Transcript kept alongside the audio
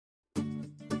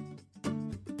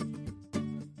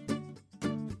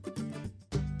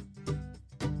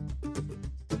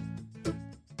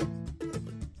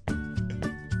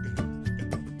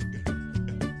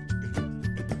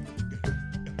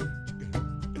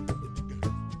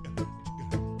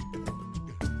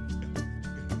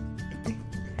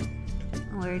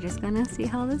we're just gonna see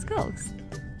how this goes.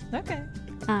 Okay.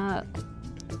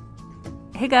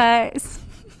 Hey guys.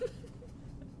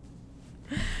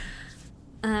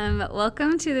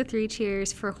 Welcome to the Three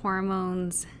Cheers for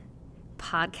Hormones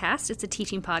podcast. It's a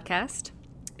teaching podcast.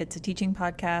 It's a teaching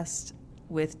podcast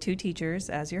with two teachers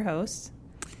as your hosts.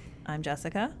 I'm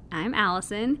Jessica. I'm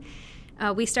Allison.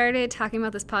 We started talking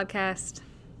about this podcast.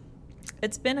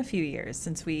 It's been a few years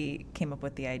since we came up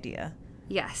with the idea.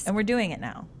 Yes. And we're doing it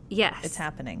now. Yes. It's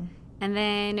happening. And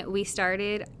then we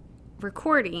started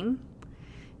recording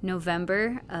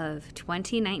November of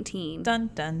 2019. Dun,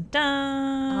 dun,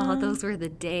 dun. Oh, those were the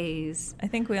days. I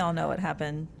think we all know what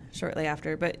happened shortly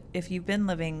after, but if you've been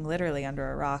living literally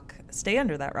under a rock, stay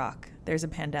under that rock. There's a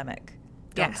pandemic.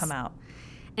 Don't come out.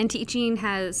 And teaching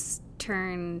has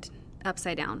turned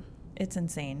upside down. It's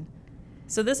insane.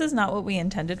 So this is not what we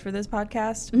intended for this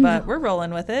podcast, but we're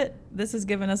rolling with it. This has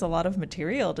given us a lot of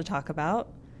material to talk about.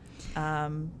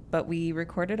 But we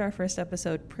recorded our first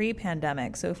episode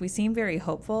pre-pandemic. So if we seem very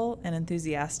hopeful and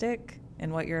enthusiastic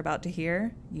in what you're about to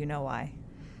hear, you know why.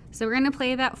 So we're going to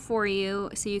play that for you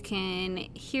so you can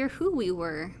hear who we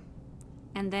were.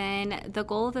 And then the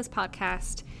goal of this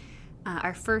podcast,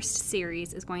 our first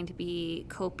series, is going to be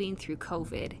coping through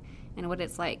COVID and what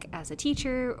it's like as a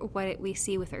teacher, what we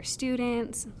see with our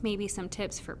students, maybe some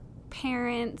tips for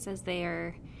parents as they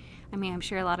are. I mean, I'm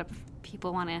sure a lot of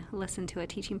people want to listen to a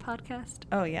teaching podcast.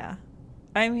 Oh, yeah.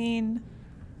 I mean,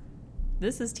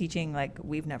 this is teaching like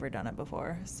we've never done it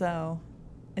before. So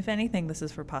if anything, this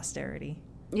is for posterity.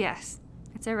 Yes,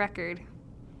 it's a record.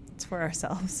 It's for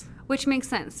ourselves. Which makes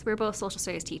sense. We're both social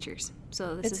studies teachers.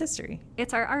 So this It's history.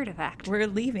 It's our artifact. We're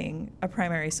leaving a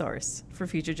primary source for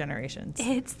future generations.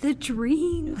 It's the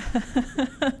dream.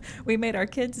 We made our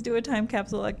kids do a time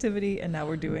capsule activity, and now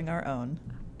we're doing our own.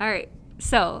 All right.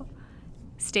 So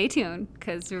stay tuned,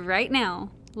 because right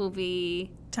now we'll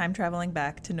be time traveling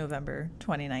back to November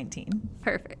 2019.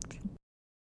 Perfect.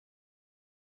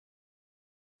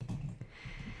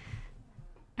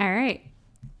 All right.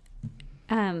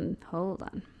 Hold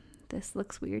on. This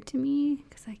looks weird to me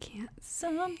because I can't.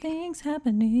 Something's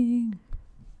happening.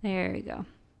 There we go.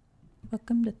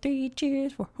 Welcome to Three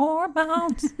Cheers for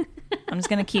Hormones. I'm just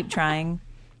going to keep trying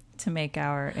to make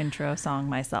our intro song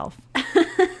myself.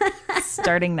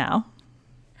 Starting now.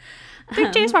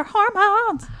 Three Cheers for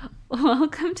Hormones.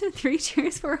 Welcome to Three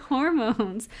Cheers for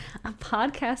Hormones, a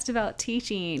podcast about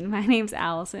teaching. My name's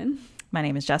Allison. My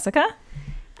name is Jessica.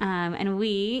 And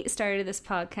we started this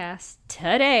podcast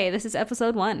today. This is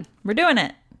episode 1. We're doing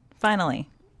it. Finally.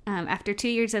 After 2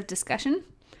 years of discussion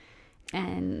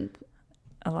and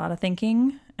a lot of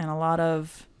thinking and a lot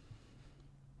of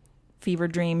fever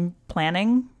dream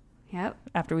planning. Yep.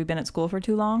 After we've been at school for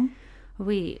too long.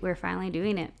 We're finally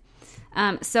doing it.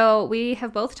 So we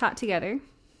have both taught together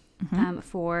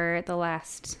for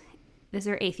this is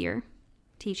our 8th year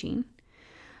teaching.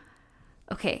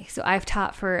 Okay, so I've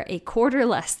taught for a quarter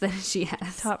less than she has.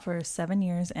 I've taught for 7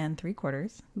 years and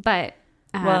 3/4. But,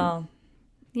 well,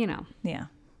 you know. Yeah.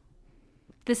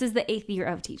 This is the 8th year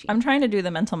of teaching. I'm trying to do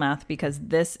the mental math because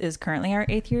this is currently our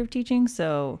 8th year of teaching.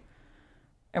 So,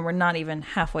 and we're not even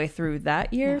halfway through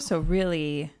that year. No. So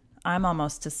really, I'm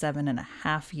almost to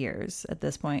 7.5 years at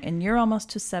this point, and you're almost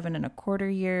to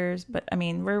 7.25 years. But I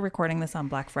mean, we're recording this on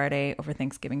Black Friday over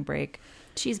Thanksgiving break.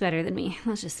 She's better than me.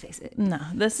 Let's just face it. No,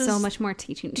 this is so much more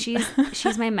teaching.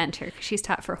 She's my mentor. She's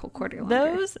taught for a whole quarter longer.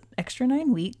 Those extra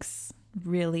 9 weeks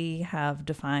really have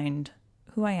defined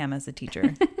who I am as a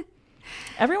teacher.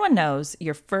 Everyone knows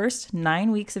your first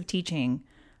 9 weeks of teaching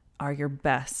are your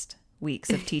best weeks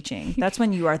of teaching. That's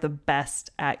when you are the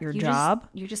best at your job.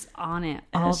 You're just on it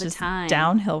and all it's the just time.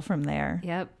 Downhill from there.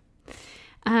 Yep.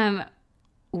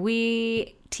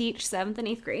 We teach 7th and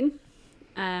 8th grade.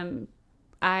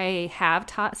 I have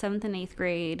taught 7th and 8th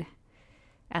grade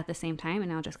at the same time,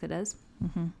 and now Jessica does.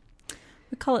 Mm-hmm.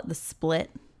 We call it the split.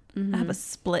 I have a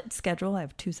split schedule. I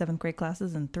have 2 7th grade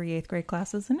classes and 3 8th grade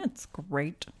classes, and it's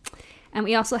great. And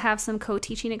we also have some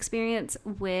co-teaching experience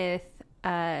with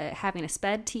having a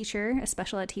SPED teacher, a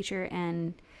special ed teacher,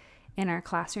 and in our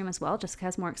classroom as well. Jessica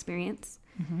has more experience.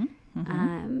 Mm-hmm.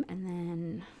 Mm-hmm. And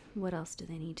then what else do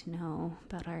they need to know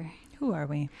about our... Who are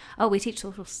we? Oh, we teach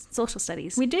social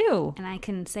studies. We do. And I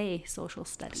can say social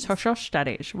studies. Social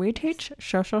studies. We teach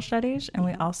social studies, and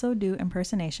we also do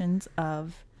impersonations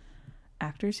of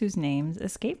actors whose names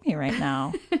escape me right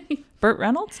now. Burt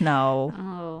Reynolds? No.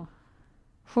 Oh.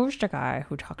 Who's the guy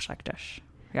who talks like this?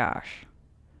 Gosh.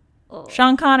 Oh.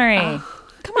 Sean Connery. Oh.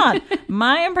 Come on.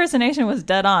 My impersonation was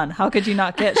dead on. How could you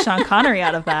not get Sean Connery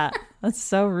out of that? That's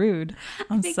so rude.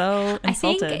 I'm so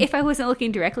insulted. I think if I wasn't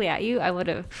looking directly at you, I would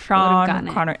have Sean, gotten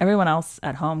it. Connor, everyone else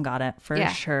at home got it for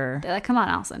sure. They're like, come on,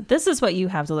 Allison. This is what you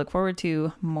have to look forward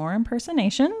to. More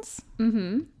impersonations.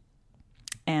 Mm-hmm.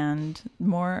 And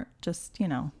more just,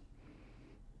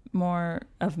 more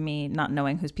of me not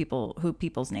knowing who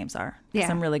people's names are.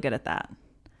 Because I'm really good at that.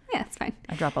 Yeah, it's fine.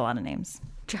 I drop a lot of names.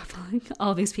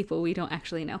 All these people we don't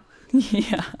actually know.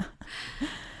 Yeah.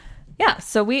 Yeah,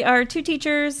 so we are two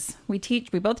teachers. We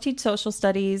both teach social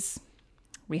studies.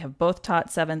 We have both taught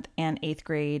 7th and 8th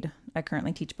grade. I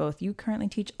currently teach both. You currently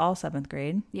teach all 7th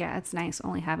grade. Yeah, it's nice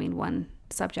only having one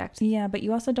subject. Yeah, but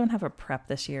you also don't have a prep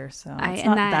this year, so it's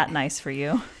not that nice for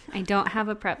you. I don't have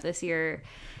a prep this year.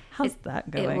 How's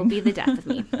that going? It will be the death of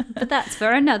me. But that's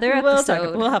for another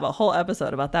episode. We'll have a whole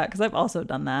episode about that because I've also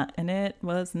done that, and it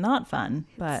was not fun.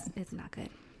 But it's not good.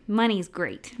 Money's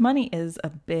great. Money is a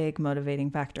big motivating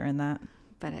factor in that.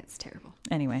 But it's terrible.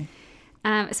 Anyway.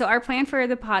 So our plan for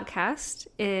the podcast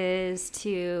is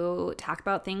to talk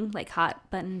about things like hot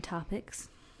button topics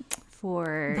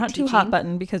for Not teaching. too hot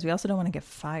button because we also don't want to get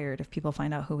fired if people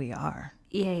find out who we are.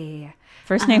 Yeah.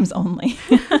 First names only.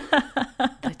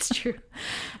 That's true.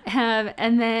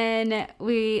 And then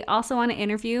we also want to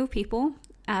interview people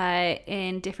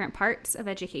in different parts of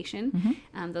education.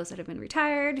 Those that have been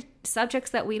retired,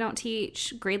 subjects that we don't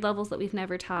teach, grade levels that we've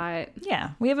never taught.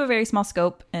 Yeah, we have a very small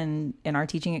scope in our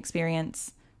teaching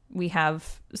experience. We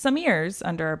have some years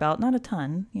under our belt, not a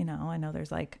ton. I know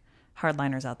there's like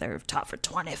hardliners out there who've taught for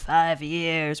 25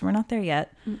 years. We're not there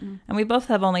yet. And we both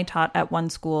have only taught at one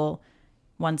school,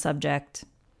 one subject,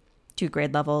 2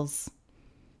 grade levels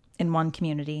in one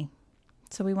community.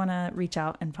 So we want to reach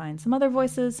out and find some other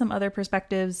voices, some other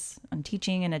perspectives on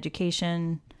teaching and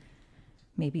education,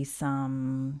 maybe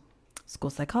some school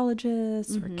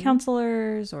psychologists or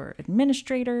counselors or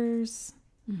administrators,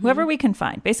 whoever we can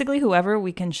find. Basically, whoever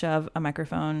we can shove a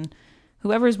microphone,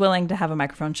 whoever's willing to have a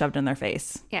microphone shoved in their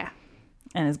face. Yeah.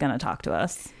 And is going to talk to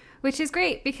us. Which is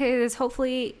great because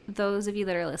hopefully those of you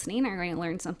that are listening are going to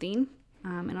learn something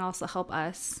and also help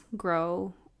us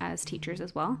grow as teachers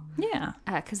as well. Yeah.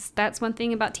 Because that's one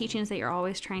thing about teaching is that you're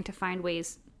always trying to find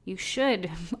ways. You should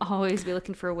always be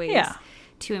looking for ways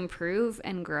to improve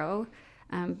and grow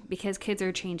because kids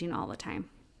are changing all the time.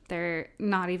 They're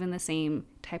not even the same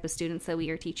type of students that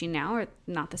we are teaching now or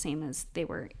not the same as they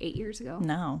were 8 years ago.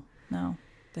 No.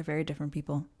 They're very different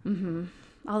people.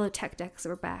 All the tech decks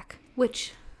are back,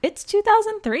 which... It's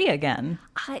 2003 again.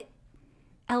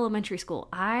 Elementary school.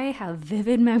 I have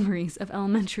vivid memories of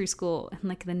elementary school in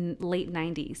like the late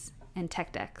 90s and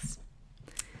tech decks.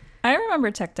 I remember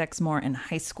tech decks more in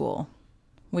high school,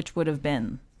 which would have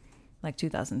been like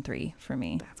 2003 for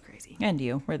me. That's crazy. And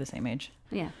you. We're the same age.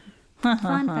 Yeah.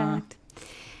 Fun fact.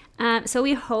 So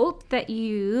we hope that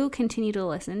you continue to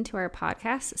listen to our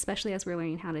podcast, especially as we're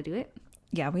learning how to do it.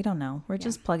 Yeah, we don't know. We're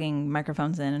just plugging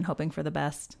microphones in and hoping for the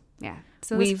best. Yeah.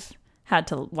 So we've had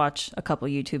to watch a couple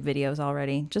YouTube videos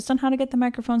already just on how to get the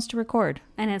microphones to record.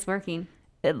 And it's working.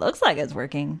 It looks like it's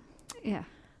working. Yeah.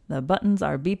 The buttons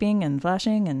are beeping and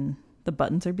flashing and the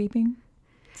buttons are beeping.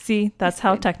 See, that's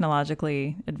how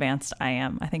technologically advanced I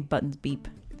am. I think buttons beep.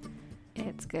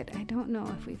 It's good. I don't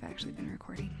know if we've actually been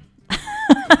recording.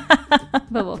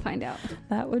 But we'll find out.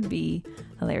 That would be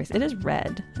hilarious. It is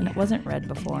red, and it wasn't red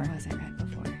before.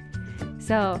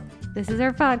 So, this is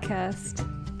our podcast.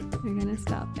 We're going to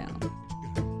stop now.